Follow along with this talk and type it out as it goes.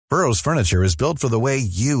Burrow's furniture is built for the way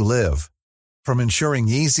you live. From ensuring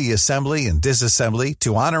easy assembly and disassembly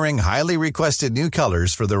to honoring highly requested new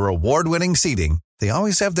colors for their award-winning seating, they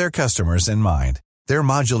always have their customers in mind. Their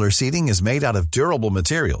modular seating is made out of durable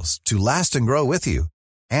materials to last and grow with you.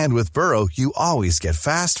 And with Burrow, you always get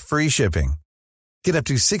fast, free shipping. Get up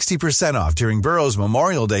to 60% off during Burrow's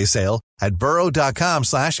Memorial Day sale at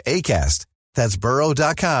burrow.com/ACAST. That's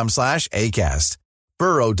burrow.com/ACAST.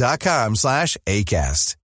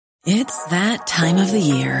 burrow.com/ACAST. It's that time of the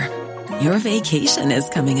year. Your vacation is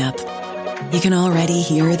coming up. You can already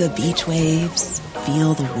hear the beach waves,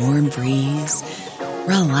 feel the warm breeze,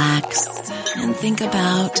 relax, and think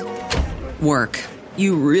about work.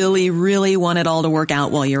 You really, really want it all to work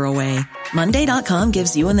out while you're away. Monday.com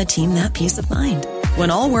gives you and the team that peace of mind.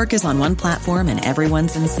 When all work is on one platform and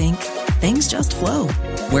everyone's in sync, things just flow.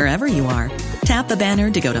 Wherever you are, tap the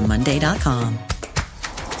banner to go to Monday.com.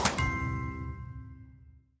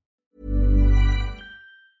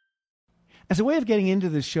 As a way of getting into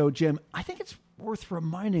this show, Jim, I think it's worth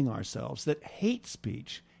reminding ourselves that hate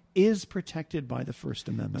speech is protected by the First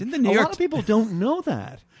Amendment. Didn't the New York lot of people don't know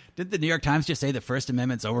that. Did the New York Times just say the First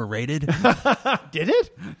Amendment's overrated? Did it?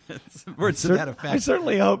 Words to that effect. I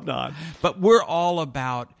certainly hope not. But we're all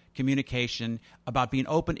about communication, about being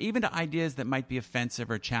open even to ideas that might be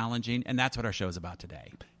offensive or challenging, and that's what our show is about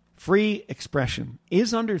today. Free expression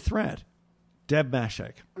is under threat. Deb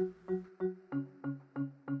Mashek.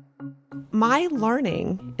 My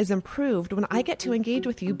learning is improved when I get to engage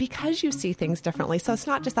with you because you see things differently. So it's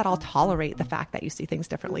not just that I'll tolerate the fact that you see things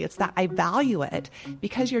differently. It's that I value it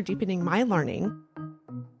because you're deepening my learning.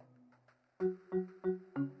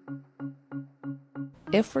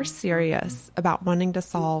 If we're serious about wanting to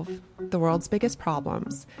solve the world's biggest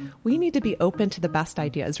problems, we need to be open to the best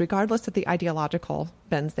ideas, regardless of the ideological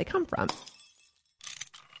bends they come from.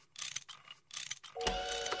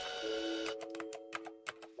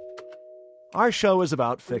 Our show is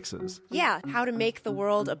about fixes. Yeah, how to make the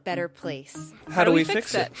world a better place. How do we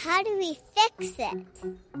fix it? How do we fix it?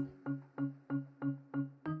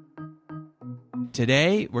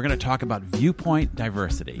 Today, we're going to talk about viewpoint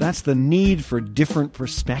diversity. That's the need for different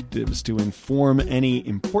perspectives to inform any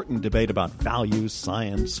important debate about values,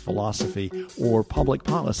 science, philosophy, or public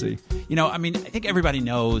policy. You know, I mean, I think everybody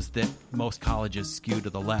knows that most colleges skew to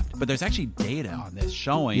the left, but there's actually data on this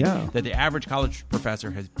showing that the average college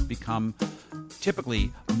professor has become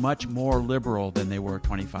typically much more liberal than they were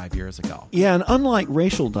 25 years ago. Yeah, and unlike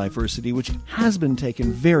racial diversity, which has been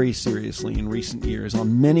taken very seriously in recent years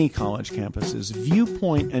on many college campuses,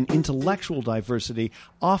 viewpoint and intellectual diversity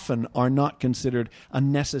often are not considered a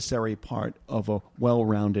necessary part of a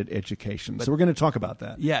well-rounded education. So we're going to talk about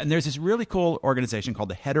that. Yeah, and there's this really cool organization called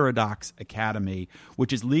the Heterodox Academy,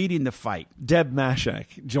 which is leading the fight. Deb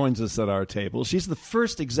Mashek joins us at our table. She's the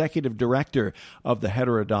first executive director of the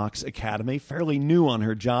Heterodox Academy, fairly new on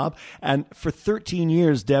her job. And for 13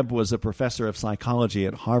 years, Deb was a professor of psychology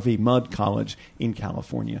at Harvey Mudd College in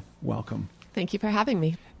California. Welcome. Thank you for having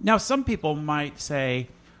me. Now, some people might say,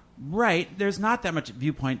 right, there's not that much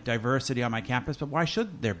viewpoint diversity on my campus, but why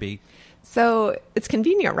should there be? So it's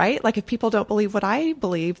convenient, right? Like if people don't believe what I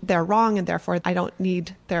believe, they're wrong, and therefore I don't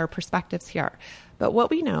need their perspectives here. But what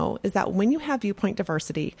we know is that when you have viewpoint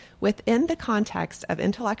diversity within the context of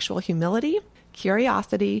intellectual humility,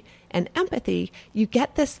 curiosity, and empathy, you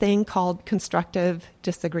get this thing called constructive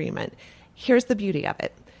disagreement. Here's the beauty of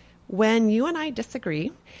it. When you and I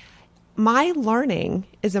disagree, my learning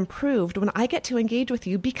is improved when I get to engage with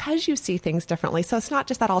you because you see things differently. So it's not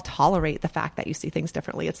just that I'll tolerate the fact that you see things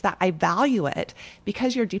differently. It's that I value it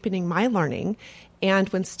because you're deepening my learning. And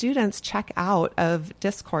when students check out of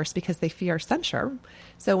discourse because they fear censure,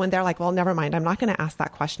 so when they're like, well, never mind, I'm not going to ask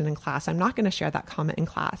that question in class, I'm not going to share that comment in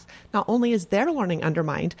class, not only is their learning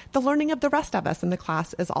undermined, the learning of the rest of us in the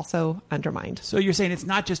class is also undermined. So you're saying it's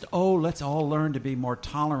not just, oh, let's all learn to be more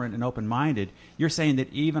tolerant and open-minded. You're saying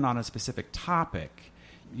that even on a specific topic,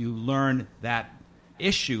 you learn that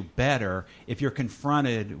issue better if you're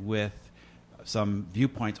confronted with some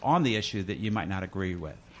viewpoints on the issue that you might not agree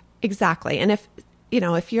with. Exactly. And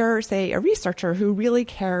if you're, say, a researcher who really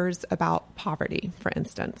cares about poverty, for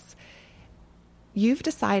instance, you've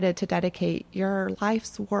decided to dedicate your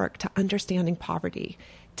life's work to understanding poverty,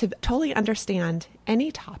 to totally understand any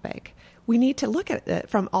topic. We need to look at it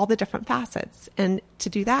from all the different facets. And to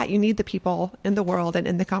do that, you need the people in the world and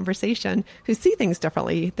in the conversation who see things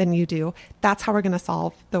differently than you do. That's how we're going to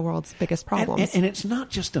solve the world's biggest problems. And it's not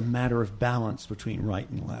just a matter of balance between right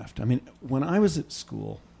and left. I mean, when I was at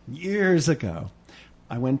school years ago,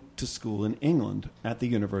 I went to school in England at the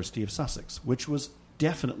University of Sussex, which was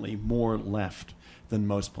definitely more left than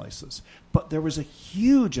most places. But there was a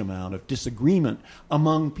huge amount of disagreement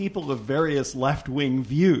among people of various left-wing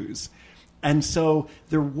views. And so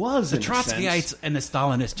there was the Trotskyites and the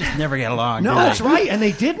Stalinists just never get along. No, that's right, and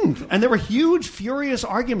they didn't. And there were huge, furious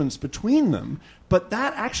arguments between them. But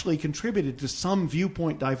that actually contributed to some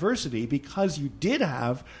viewpoint diversity because you did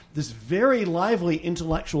have this very lively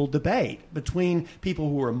intellectual debate between people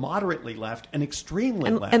who were moderately left and extremely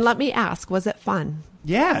left. And let me ask, was it fun?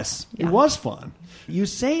 Yes, Yeah. It was fun. You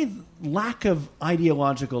say lack of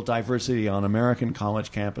ideological diversity on American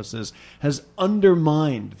college campuses has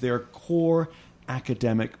undermined their core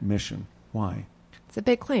academic mission. Why? It's a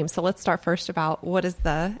big claim. So let's start first about what is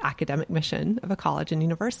the academic mission of a college and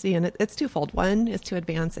university. And it's twofold. One is to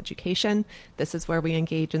advance education. This is where we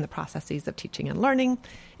engage in the processes of teaching and learning.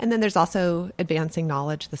 And then there's also advancing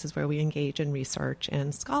knowledge. This is where we engage in research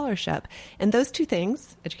and scholarship. And those two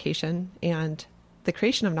things, education and the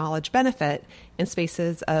creation of knowledge, benefit in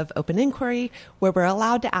spaces of open inquiry where we're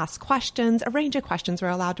allowed to ask questions, a range of questions. We're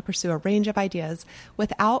allowed to pursue a range of ideas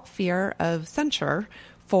without fear of censure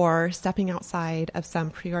for stepping outside of some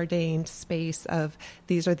preordained space of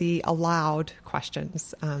these are the allowed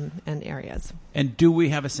questions and areas. And do we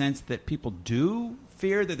have a sense that people do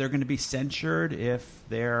fear that they're going to be censured if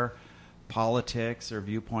their politics or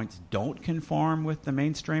viewpoints don't conform with the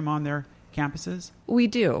mainstream on their campuses? We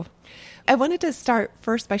do. I wanted to start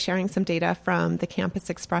first by sharing some data from the Campus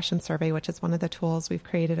Expression Survey, which is one of the tools we've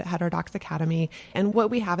created at Heterodox Academy. And what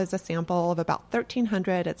we have is a sample of about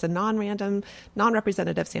 1,300. It's a non-random,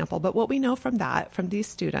 non-representative sample. But what we know from that, from these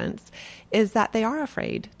students, is that they are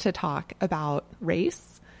afraid to talk about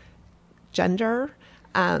race, gender,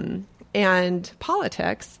 and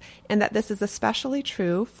politics, and that this is especially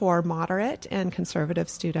true for moderate and conservative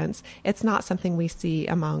students. It's not something we see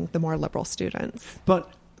among the more liberal students.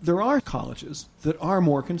 But there are colleges that are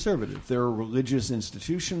more conservative. There are religious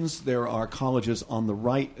institutions. There are colleges on the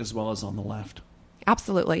right as well as on the left.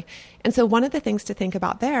 Absolutely. And so one of the things to think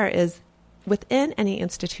about there is within any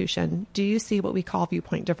institution, do you see what we call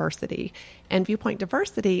viewpoint diversity? And viewpoint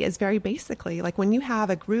diversity is very basically like when you have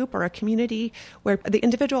a group or a community where the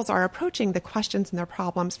individuals are approaching the questions and their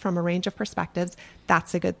problems from a range of perspectives,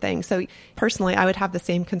 that's a good thing. So personally, I would have the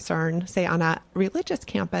same concern, say, on a religious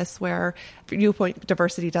campus where viewpoint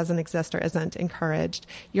diversity doesn't exist or isn't encouraged.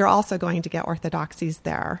 You're also going to get orthodoxies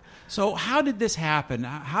there. So how did this happen?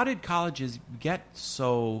 How did colleges get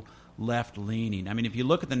so left-leaning? I mean, if you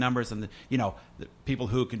look at the numbers and the people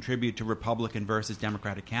who contribute to Republican versus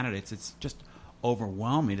Democratic candidates, it's just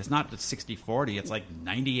overwhelming. It's not just 60-40; it's like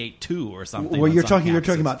 98-2 or something. Well, you're talking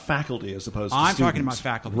about faculty as opposed to I'm students. talking about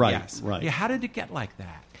faculty. Right, yes, right. Yeah, how did it get like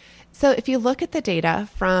that? So if you look at the data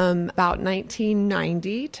from about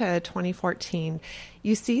 1990 to 2014,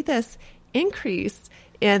 you see this increase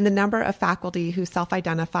in the number of faculty who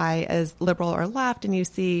self-identify as liberal or left, and you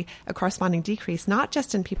see a corresponding decrease, not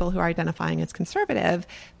just in people who are identifying as conservative,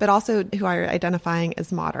 but also who are identifying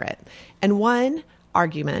as moderate. And one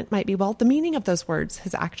argument might be, well, the meaning of those words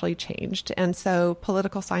has actually changed. And so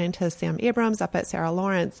political scientist Sam Abrams up at Sarah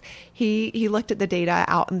Lawrence, he looked at the data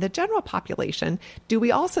out in the general population. Do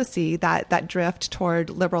we also see that drift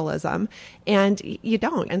toward liberalism? And you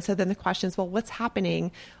don't. And so then the question is, well, what's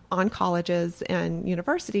happening on colleges and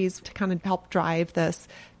universities to kind of help drive this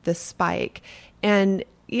spike? And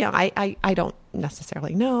I don't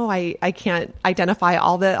necessarily know. I can't identify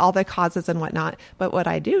all the causes and whatnot. But what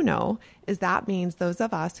I do know is that means those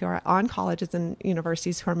of us who are on colleges and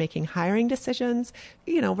universities who are making hiring decisions,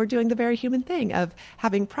 we're doing the very human thing of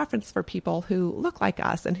having preference for people who look like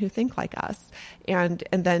us and who think like us. And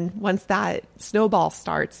then once that snowball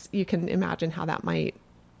starts, you can imagine how that might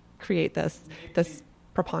create this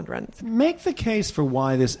preponderance. Make the case for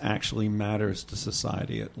why this actually matters to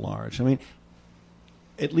society at large. I mean,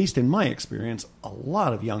 at least in my experience, a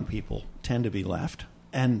lot of young people tend to be left,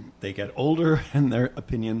 and they get older and their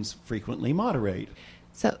opinions frequently moderate.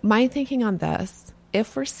 So my thinking on this,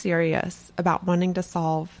 if we're serious about wanting to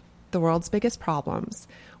solve the world's biggest problems,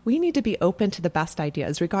 we need to be open to the best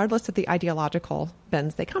ideas, regardless of the ideological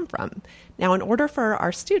bends they come from. Now, in order for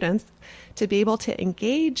our students to be able to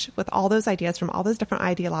engage with all those ideas from all those different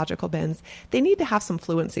ideological bends, they need to have some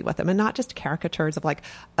fluency with them and not just caricatures of like,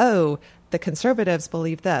 oh, the conservatives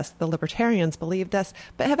believe this, the libertarians believe this,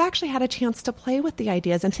 but have actually had a chance to play with the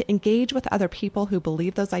ideas and to engage with other people who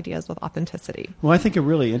believe those ideas with authenticity. Well, I think a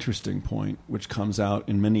really interesting point, which comes out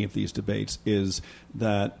in many of these debates, is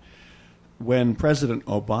that when President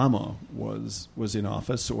Obama was in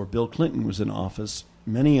office or Bill Clinton was in office,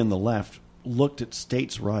 many in the left looked at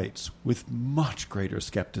states' rights with much greater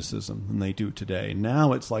skepticism than they do today.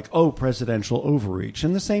 Now it's like, oh, presidential overreach.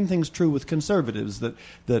 And the same thing's true with conservatives,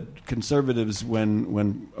 that conservatives, when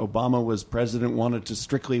Obama was president, wanted to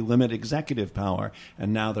strictly limit executive power,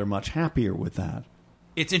 and now they're much happier with that.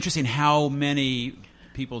 It's interesting how many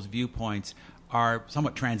people's viewpoints are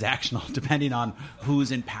somewhat transactional, depending on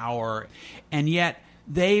who's in power, and yet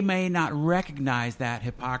they may not recognize that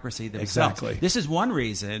hypocrisy themselves. Exactly. This is one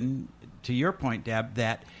reason, to your point, Deb,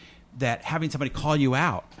 that having somebody call you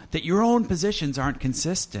out, that your own positions aren't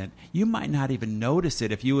consistent, you might not even notice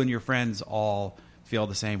it if you and your friends all feel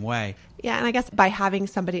the same way. Yeah, and I guess by having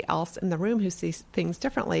somebody else in the room who sees things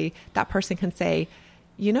differently, that person can say,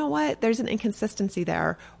 you know what, there's an inconsistency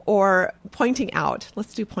there. Or pointing out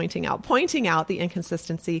the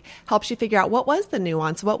inconsistency helps you figure out what was the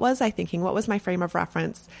nuance, what was I thinking, what was my frame of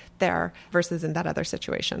reference there versus in that other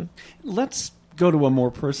situation. Let's go to a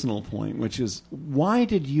more personal point, which is, why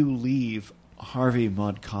did you leave Harvey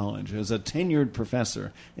Mudd College as a tenured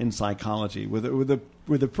professor in psychology with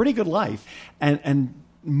a pretty good life and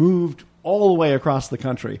moved all the way across the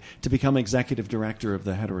country to become executive director of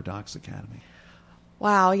the Heterodox Academy?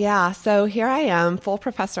 Wow, yeah. So here I am, full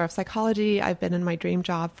professor of psychology. I've been in my dream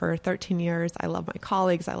job for 13 years. I love my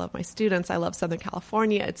colleagues. I love my students. I love Southern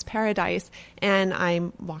California. It's paradise. And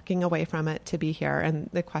I'm walking away from it to be here. And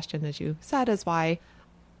the question, as you said, is why.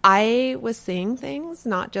 I was seeing things,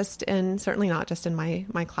 certainly not just in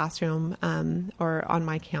my classroom or on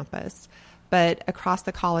my campus, but across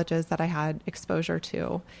the colleges that I had exposure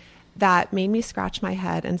to, that made me scratch my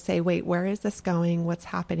head and say, wait, where is this going? What's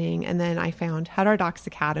happening? And then I found Heterodox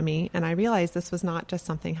Academy, and I realized this was not just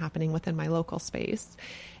something happening within my local space.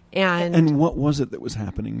 And what was it that was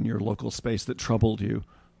happening in your local space that troubled you?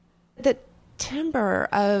 The timbre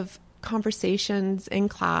of conversations in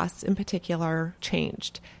class in particular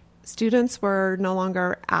changed. Students were no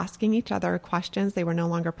longer asking each other questions. They were no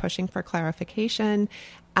longer pushing for clarification.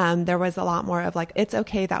 There was a lot more of like, it's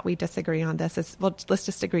okay that we disagree on this. Let's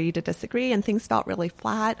just agree to disagree. And things felt really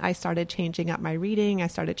flat. I started changing up my reading. I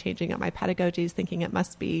started changing up my pedagogies, thinking it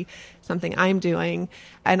must be something I'm doing.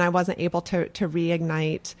 And I wasn't able to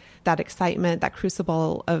reignite that excitement, that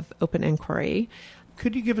crucible of open inquiry.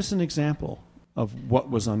 Could you give us an example of what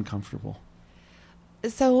was uncomfortable?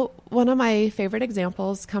 So one of my favorite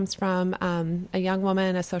examples comes from a young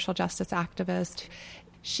woman, a social justice activist.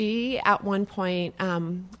 She, at one point,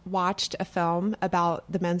 watched a film about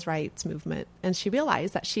the men's rights movement, and she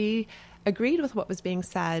realized that she agreed with what was being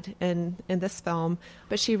said in this film,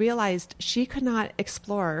 but she realized she could not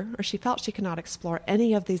explore, or she felt she could not explore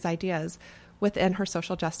any of these ideas within her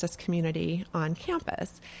social justice community on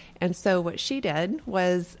campus. And so what she did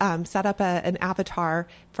was set up an avatar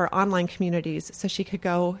for online communities so she could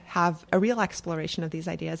go have a real exploration of these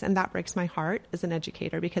ideas. And that breaks my heart as an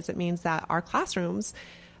educator, because it means that our classrooms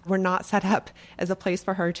were not set up as a place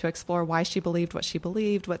for her to explore why she believed what she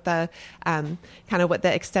believed, what the what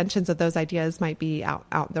the extensions of those ideas might be out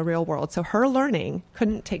in the real world. So her learning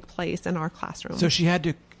couldn't take place in our classroom. So she had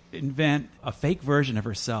to invent a fake version of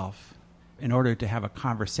herself in order to have a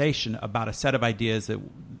conversation about a set of ideas, that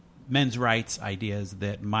men's rights ideas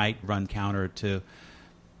that might run counter to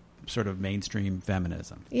sort of mainstream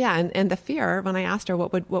feminism. Yeah, and the fear, when I asked her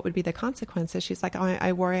what would be the consequences, she's like, oh,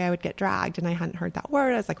 I worry I would get dragged. And I hadn't heard that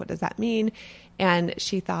word. I was like, what does that mean? And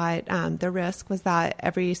she thought the risk was that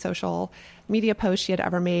every social media post she had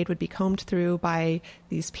ever made would be combed through by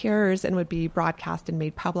these peers and would be broadcast and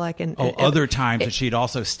made public. And other times that she'd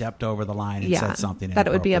also stepped over the line and said something inappropriate. That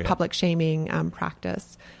it would be a public shaming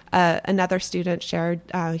practice. Another student shared,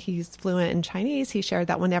 he's fluent in Chinese. He shared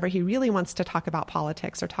that whenever he really wants to talk about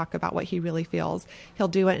politics or talk about what he really feels, he'll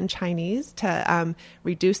do it in Chinese to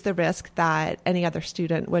reduce the risk that any other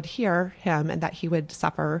student would hear him and that he would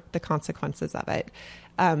suffer the consequences of it.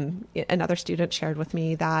 Another student shared with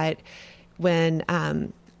me that when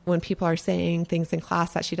people are saying things in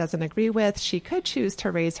class that she doesn't agree with, she could choose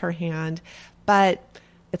to raise her hand, but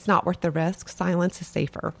it's not worth the risk. Silence is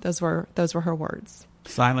safer. Those were her words.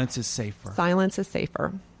 Silence is safer. Silence is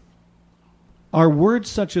safer. Are words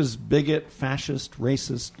such as bigot, fascist,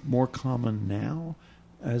 racist more common now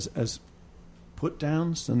as put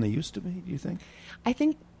downs than they used to be, do you think? I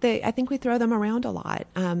think we throw them around a lot.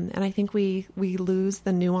 And I think we lose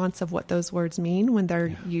the nuance of what those words mean when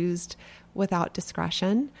they're used without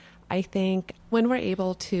discretion. I think when we're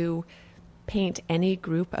able to paint any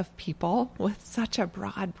group of people with such a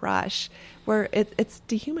broad brush, where it's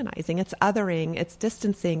dehumanizing, it's othering, it's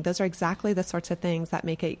distancing. Those are exactly the sorts of things that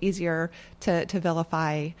make it easier to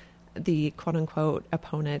vilify the quote-unquote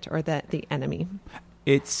opponent or the enemy.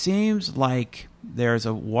 it seems like there's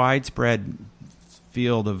a widespread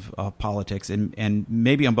field of politics, and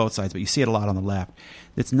maybe on both sides, but you see it a lot on the left.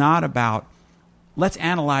 It's not about, let's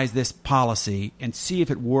analyze this policy and see if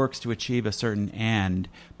it works to achieve a certain end,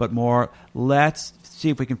 but more, let's see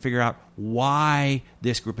if we can figure out why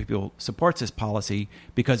this group of people supports this policy,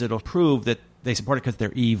 because it'll prove that they support it because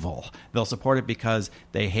they're evil. They'll support it because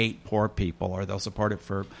they hate poor people, or they'll support it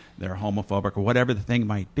for they're homophobic, or whatever the thing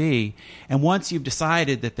might be. And once you've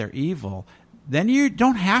decided that they're evil, then you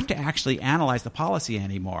don't have to actually analyze the policy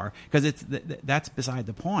anymore, because that's beside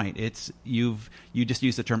the point. You just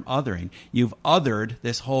use the term othering. You've othered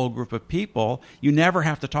this whole group of people. You never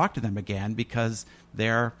have to talk to them again because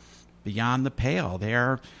they're beyond the pale.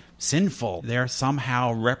 They're sinful. They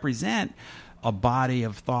somehow represent a body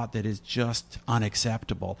of thought that is just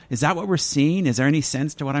unacceptable. Is that what we're seeing? Is there any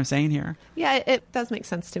sense to what I'm saying here? Yeah, it does make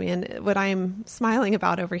sense to me. And what I'm smiling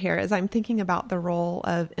about over here is I'm thinking about the role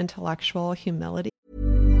of intellectual humility.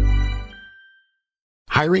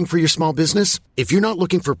 Hiring for your small business? If you're not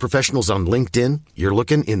looking for professionals on LinkedIn, you're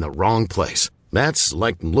looking in the wrong place. That's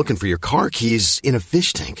like looking for your car keys in a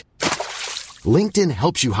fish tank. LinkedIn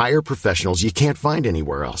helps you hire professionals you can't find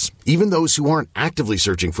anywhere else, even those who aren't actively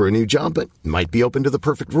searching for a new job but might be open to the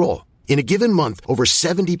perfect role. In a given month, over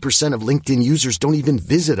 70% of LinkedIn users don't even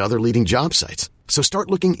visit other leading job sites. So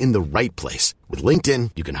start looking in the right place. With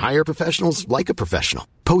LinkedIn, you can hire professionals like a professional.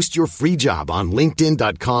 Post your free job on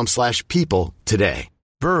linkedin.com/people today.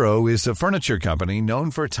 Burrow is a furniture company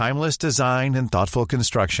known for timeless design and thoughtful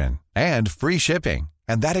construction, and free shipping,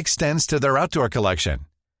 and that extends to their outdoor collection.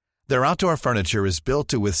 Their outdoor furniture is built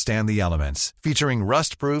to withstand the elements, featuring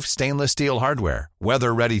rust-proof stainless steel hardware,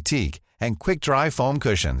 weather-ready teak, and quick-dry foam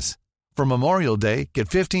cushions. For Memorial Day, get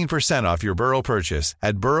 15% off your Burrow purchase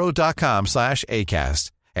at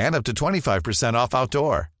burrow.com/ACAST, and up to 25% off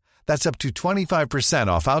outdoor. That's up to 25%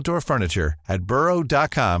 off outdoor furniture at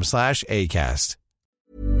burrow.com/ACAST.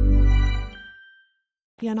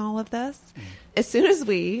 In all of this, as soon as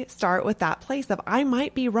we start with that place of I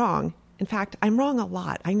might be wrong, in fact, I'm wrong a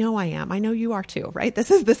lot. I know I am. I know you are too, right?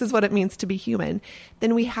 This is what it means to be human.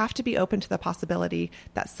 Then we have to be open to the possibility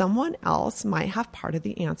that someone else might have part of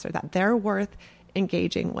the answer, that they're worth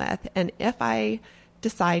engaging with. And if I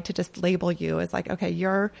decide to just label you as like, okay,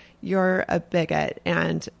 you're a bigot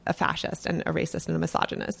and a fascist and a racist and a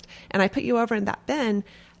misogynist, and I put you over in that bin,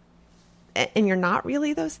 and you're not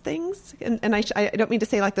really those things. And I don't mean to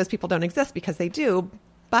say like those people don't exist, because they do,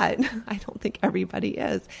 but I don't think everybody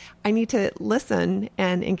is. I need to listen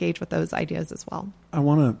and engage with those ideas as well. I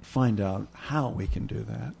want to find out how we can do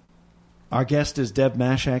that. Our guest is Deb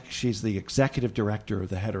Mashak. She's the executive director of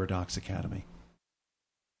the Heterodox Academy.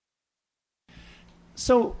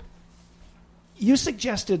 So you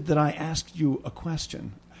suggested that I asked you a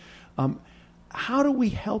question. How do we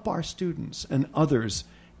help our students and others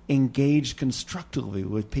engage constructively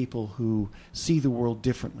with people who see the world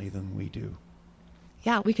differently than we do?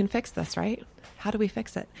 Yeah, we can fix this, right? How do we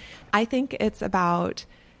fix it? I think it's about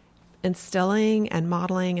instilling and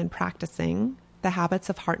modeling and practicing the habits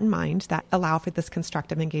of heart and mind that allow for this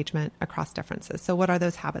constructive engagement across differences. So what are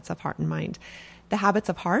those habits of heart and mind? The habits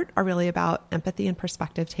of heart are really about empathy and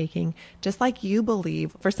perspective taking. Just like you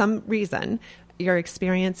believe, for some reason, your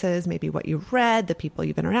experiences, maybe what you've read, the people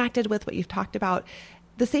you've interacted with, what you've talked about,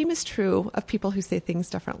 the same is true of people who say things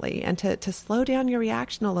differently, and to slow down your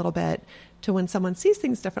reaction a little bit to when someone sees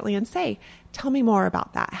things differently and say, tell me more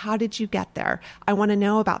about that. How did you get there? I want to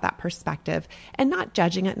know about that perspective, and not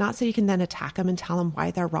judging it, not so you can then attack them and tell them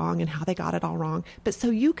why they're wrong and how they got it all wrong, but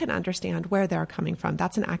so you can understand where they're coming from.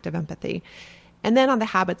 That's an act of empathy. And then on the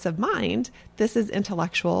habits of mind, this is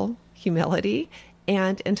intellectual humility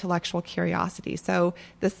and intellectual curiosity. So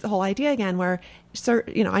this whole idea again where,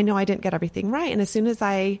 I know I didn't get everything right. And as soon as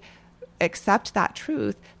I accept that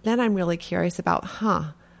truth, then I'm really curious about,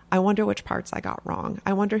 I wonder which parts I got wrong.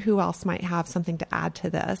 I wonder who else might have something to add to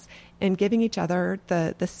this, and giving each other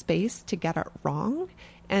the space to get it wrong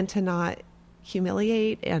and to not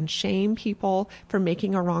humiliate and shame people for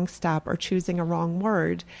making a wrong step or choosing a wrong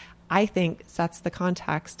word, I think sets the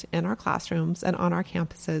context in our classrooms and on our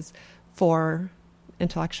campuses for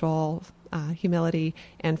intellectual humility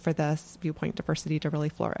and for this viewpoint diversity to really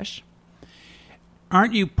flourish.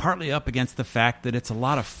 Aren't you partly up against the fact that it's a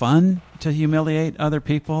lot of fun to humiliate other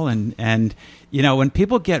people? And when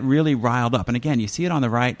people get really riled up, and again, you see it on the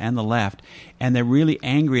right and the left, and they're really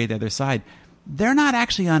angry at the other side, they're not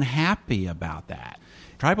actually unhappy about that.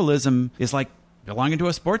 Tribalism is like belonging to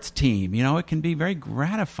a sports team. It can be very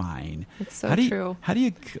gratifying. It's so true.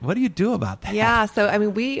 What do you do about that? Yeah, so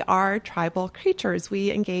we are tribal creatures.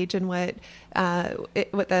 We engage in what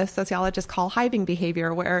the sociologists call hiving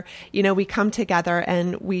behavior, where we come together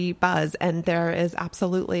and we buzz, and there is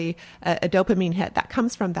absolutely a dopamine hit that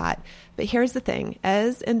comes from that. But here's the thing: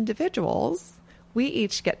 as individuals, we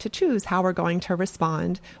each get to choose how we're going to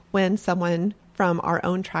respond when someone from our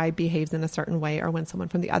own tribe behaves in a certain way, or when someone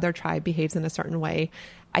from the other tribe behaves in a certain way.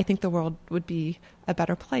 I think the world would be a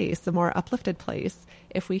better place, a more uplifted place,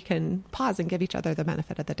 if we can pause and give each other the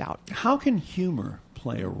benefit of the doubt. How can humor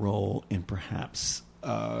play a role in perhaps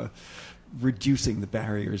reducing the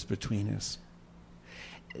barriers between us?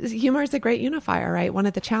 Humor is a great unifier, right? One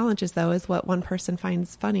of the challenges, though, is what one person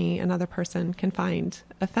finds funny, another person can find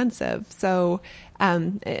offensive. So,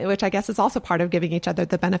 which I guess is also part of giving each other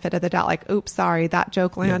the benefit of the doubt. Like, oops, sorry, that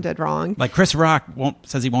joke landed wrong. Like Chris Rock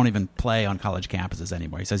says he won't even play on college campuses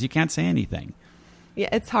anymore. He says you can't say anything. Yeah,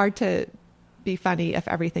 it's hard to be funny if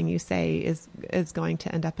everything you say is going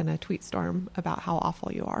to end up in a tweet storm about how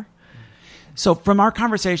awful you are. So from our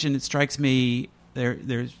conversation, it strikes me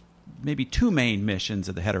there's maybe two main missions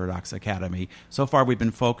of the Heterodox Academy. So far, we've been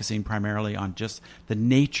focusing primarily on just the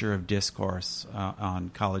nature of discourse on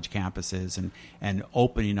college campuses and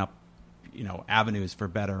opening up, avenues for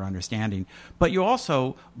better understanding. But you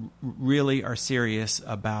also really are serious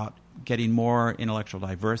about getting more intellectual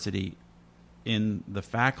diversity in the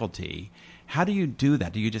faculty. How do you do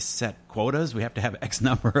that? Do you just set quotas? We have to have X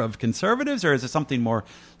number of conservatives, or is it something more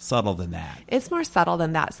subtle than that? It's more subtle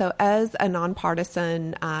than that. So as a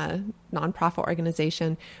nonpartisan nonprofit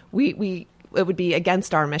organization, it would be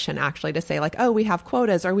against our mission, actually, to say like, oh, we have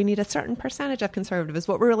quotas or we need a certain percentage of conservatives.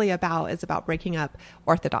 What we're really about is about breaking up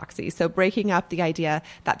orthodoxy. So breaking up the idea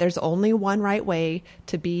that there's only one right way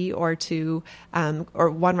to be or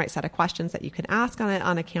one right set of questions that you can ask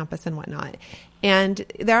on a campus and whatnot. And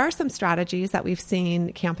there are some strategies that we've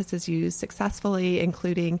seen campuses use successfully,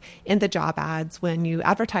 including in the job ads when you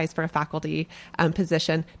advertise for a faculty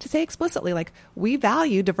position, to say explicitly, like, we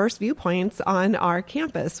value diverse viewpoints on our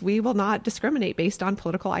campus. We will not discriminate based on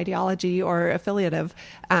political ideology or affiliative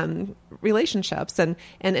relationships, and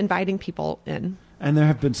inviting people in. And there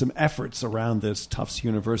have been some efforts around this. Tufts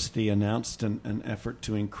University announced an effort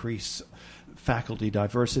to increase faculty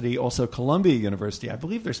diversity. Also, Columbia University, I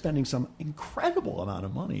believe they're spending some incredible amount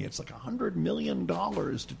of money. It's like $100 million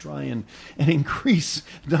to try and increase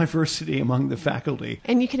diversity among the faculty.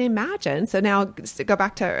 And you can imagine, so now to go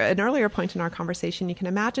back to an earlier point in our conversation, you can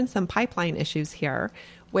imagine some pipeline issues here,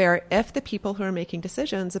 where if the people who are making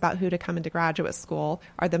decisions about who to come into graduate school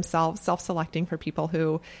are themselves self-selecting for people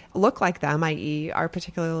who look like them, i.e. are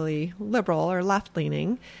particularly liberal or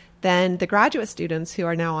left-leaning, then the graduate students who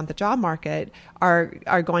are now on the job market are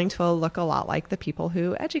going to look a lot like the people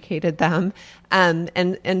who educated them.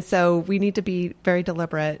 And so we need to be very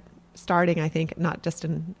deliberate, starting, I think, not just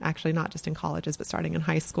in colleges, but starting in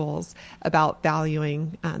high schools, about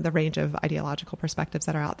valuing the range of ideological perspectives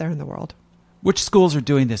that are out there in the world. Which schools are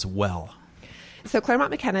doing this well? So Claremont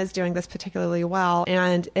McKenna is doing this particularly well.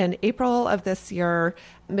 And in April of this year,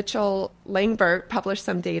 Mitchell Langbert published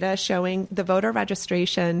some data showing the voter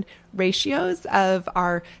registration ratios of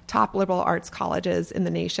our top liberal arts colleges in the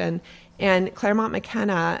nation. And Claremont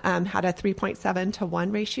McKenna had a 3.7 to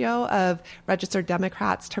 1 ratio of registered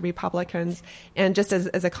Democrats to Republicans. And just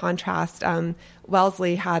as a contrast,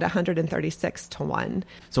 Wellesley had 136 to 1.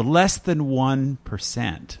 So less than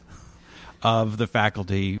 1% of the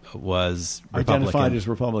faculty was Republican. Identified as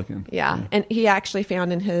Republican. Yeah. And he actually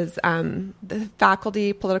found in his the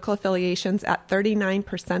faculty political affiliations at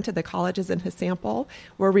 39% of the colleges in his sample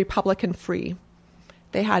were Republican free.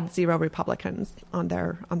 They had 0 Republicans on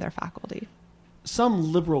their faculty.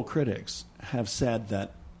 Some liberal critics have said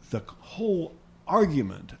that the whole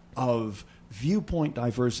argument of viewpoint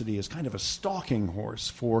diversity is kind of a stalking horse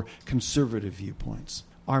for conservative viewpoints.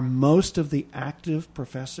 Are most of the active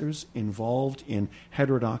professors involved in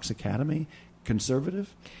Heterodox Academy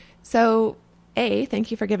conservative? So,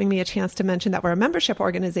 thank you for giving me a chance to mention that we're a membership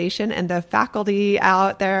organization, and the faculty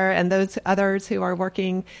out there and those others who are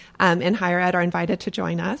working in higher ed are invited to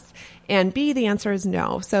join us. And B, the answer is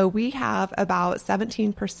no. So we have about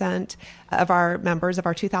 17% of our members, of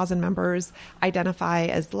our 2,000 members, identify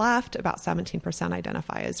as left, about 17%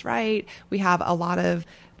 identify as right. We have a lot of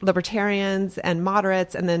libertarians and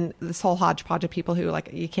moderates, and then this whole hodgepodge of people who, like,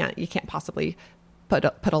 you can't possibly put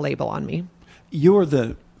a label on me. You're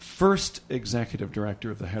the first executive director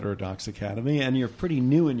of the Heterodox Academy, and you're pretty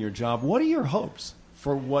new in your job. What are your hopes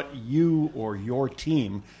for what you or your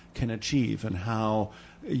team can achieve and how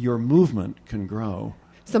your movement can grow?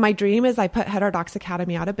 So my dream is I put Heterodox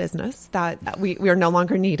Academy out of business, that we are no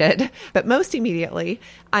longer needed. But most immediately,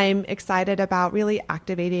 I'm excited about really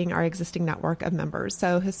activating our existing network of members.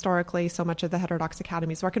 So historically, so much of the Heterodox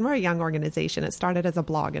Academy's work, and we're a young organization. It started as a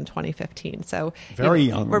blog in 2015. So very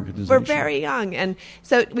young organization. We're very young. And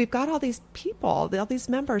so we've got all these people, all these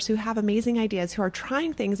members who have amazing ideas, who are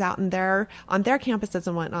trying things out on their campuses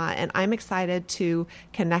and whatnot. And I'm excited to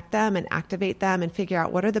connect them and activate them and figure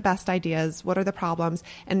out what are the best ideas, what are the problems,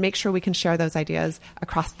 and make sure we can share those ideas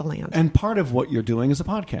across the land. And part of what you're doing is a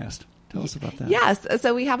podcast. Tell us about that. Yes.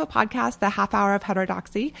 So we have a podcast, The Half Hour of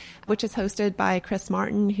Heterodoxy, which is hosted by Chris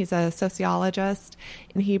Martin. He's a sociologist,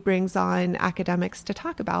 and he brings on academics to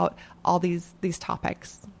talk about all these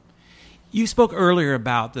topics. You spoke earlier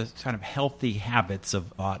about the kind of healthy habits of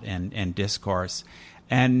thought and discourse.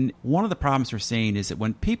 And one of the problems we're seeing is that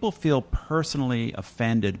when people feel personally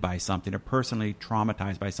offended by something or personally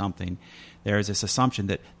traumatized by something, there is this assumption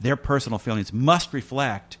that their personal feelings must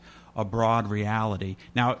reflect a broad reality.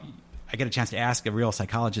 Now, I get a chance to ask a real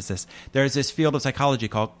psychologist this. There's this field of psychology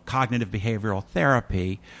called cognitive behavioral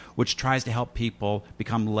therapy, which tries to help people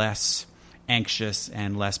become less anxious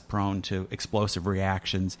and less prone to explosive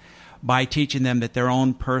reactions by teaching them that their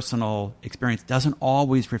own personal experience doesn't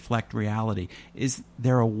always reflect reality. Is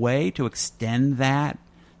there a way to extend that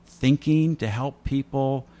thinking to help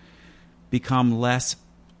people become less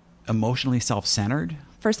emotionally self-centered?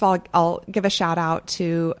 First of all, I'll give a shout out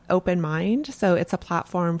to Open Mind. So it's a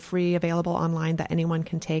platform free, available online that anyone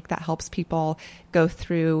can take that helps people go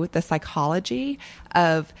through the psychology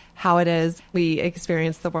of how it is we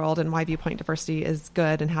experience the world and why viewpoint diversity is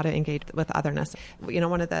good and how to engage with otherness.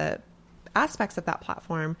 One of the aspects of that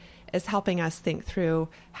platform is helping us think through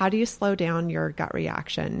how do you slow down your gut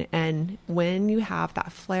reaction. And when you have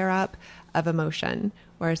that flare up of emotion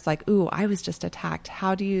where it's like, ooh, I was just attacked,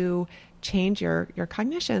 how do you change your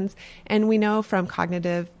cognitions? And we know from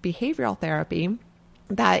cognitive behavioral therapy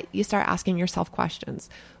that you start asking yourself questions.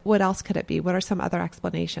 What else could it be? What are some other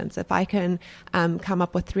explanations? If I can come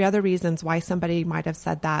up with 3 other reasons why somebody might have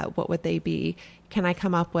said that, what would they be? Can I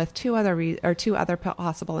come up with 2 other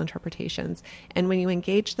possible interpretations? And when you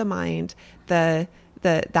engage the mind, the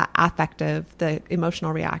affective, the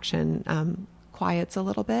emotional reaction quiets a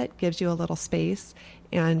little bit, gives you a little space.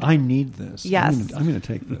 And I need this. Yes, I'm going to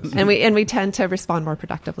take this. And we tend to respond more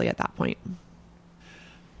productively at that point.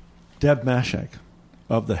 Deb Mashek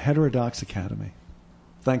of the Heterodox Academy,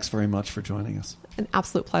 thanks very much for joining us. An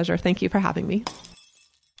absolute pleasure. Thank you for having me.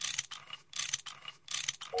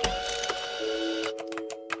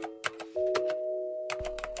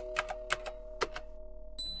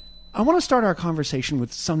 I want to start our conversation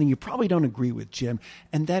with something you probably don't agree with, Jim,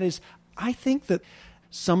 and that is, I think that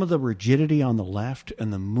some of the rigidity on the left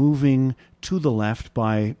and the moving to the left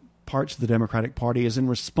by parts of the Democratic Party is in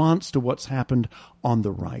response to what's happened on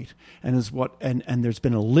the right, and there's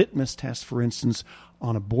been a litmus test, for instance,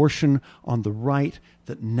 on abortion on the right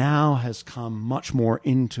that now has come much more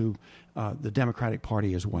into the Democratic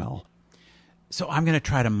Party as well. So I'm going to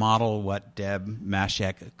try to model what Deb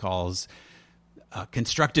Mashek calls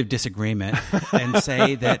constructive disagreement and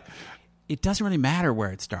say that it doesn't really matter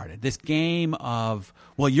where it started. This game of,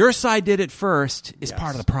 well, your side did it first is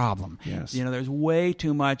part of the problem. Yes. There's way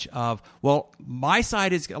too much of, well, my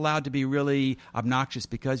side is allowed to be really obnoxious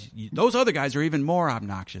because those other guys are even more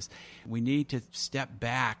obnoxious. We need to step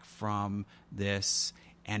back from this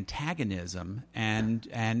antagonism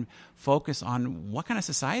and focus on what kind of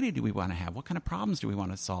society do we want to have? What kind of problems do we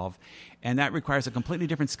want to solve? And that requires a completely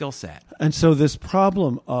different skill set. And so this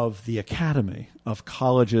problem of the academy, of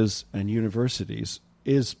colleges and universities,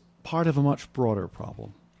 is part of a much broader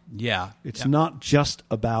problem. Yeah. It's not just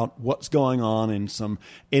about what's going on in some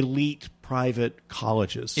elite private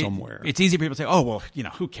colleges somewhere. It's easy for people to say, oh, well,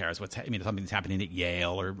 who cares something's happening at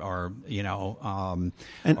Yale or And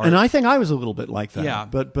I think I was a little bit like that. Yeah.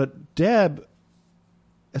 But Deb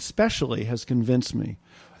especially has convinced me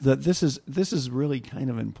that this is really kind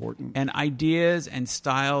of important. And ideas and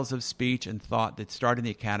styles of speech and thought that start in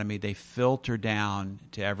the academy, they filter down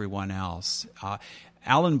to everyone else.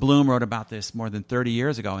 Alan Bloom wrote about this more than 30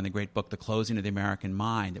 years ago in the great book, The Closing of the American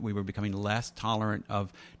Mind, that we were becoming less tolerant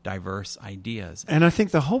of diverse ideas. And I think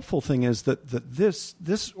the hopeful thing is that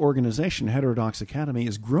this organization, Heterodox Academy,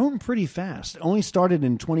 has grown pretty fast. It only started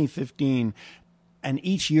in 2015, and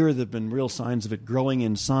each year there have been real signs of it growing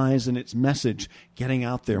in size and its message getting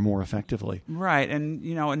out there more effectively. Right, and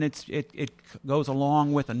and it goes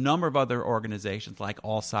along with a number of other organizations like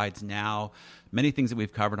All Sides Now, many things that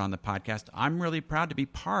we've covered on the podcast. I'm really proud to be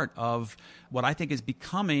part of what I think is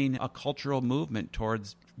becoming a cultural movement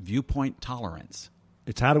towards viewpoint tolerance.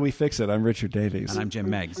 It's How Do We Fix It? I'm Richard Davies. And I'm Jim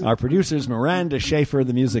Meggs. Our producer is Miranda Schaefer.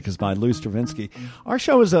 The music is by Lou Stravinsky. Our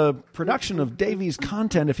show is a production of Davies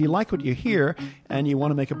Content. If you like what you hear and you want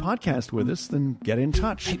to make a podcast with us, then get in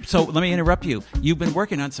touch. Hey, so let me interrupt you. You've been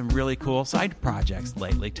working on some really cool side projects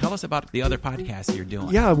lately. Tell us about the other podcasts you're doing.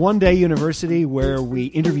 Yeah, One Day University, where we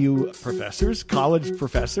interview professors, college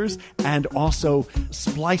professors, and also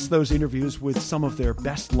splice those interviews with some of their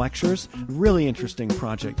best lectures. Really interesting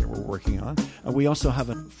project that we're working on. We also have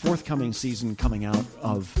a forthcoming season coming out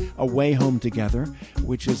of Away Home Together,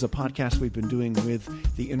 which is a podcast we've been doing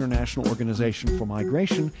with the International Organization for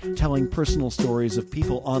Migration, telling personal stories of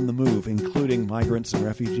people on the move, including migrants and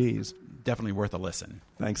refugees. Definitely worth a listen.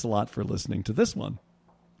 Thanks a lot for listening to this one.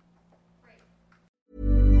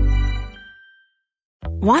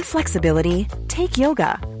 Want flexibility? Take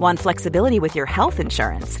yoga. Want flexibility with your health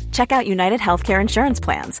insurance? Check out United Healthcare Insurance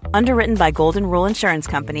Plans. Underwritten by Golden Rule Insurance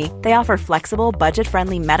Company, they offer flexible,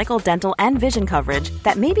 budget-friendly medical, dental, and vision coverage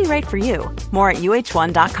that may be right for you. More at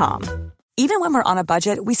uh1.com. Even when we're on a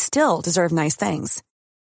budget, we still deserve nice things.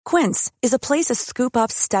 Quince is a place to scoop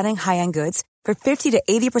up stunning high-end goods for 50 to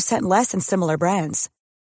 80% less than similar brands.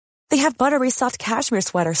 They have buttery soft cashmere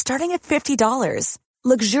sweaters starting at $50.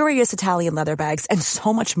 Luxurious Italian leather bags, and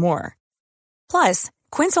so much more. Plus,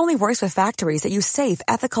 Quince only works with factories that use safe,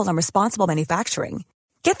 ethical, and responsible manufacturing.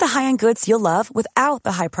 Get the high-end goods you'll love without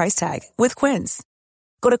the high price tag with Quince.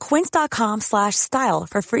 Go to quince.com/style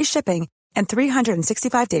for free shipping and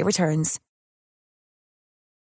 365-day returns.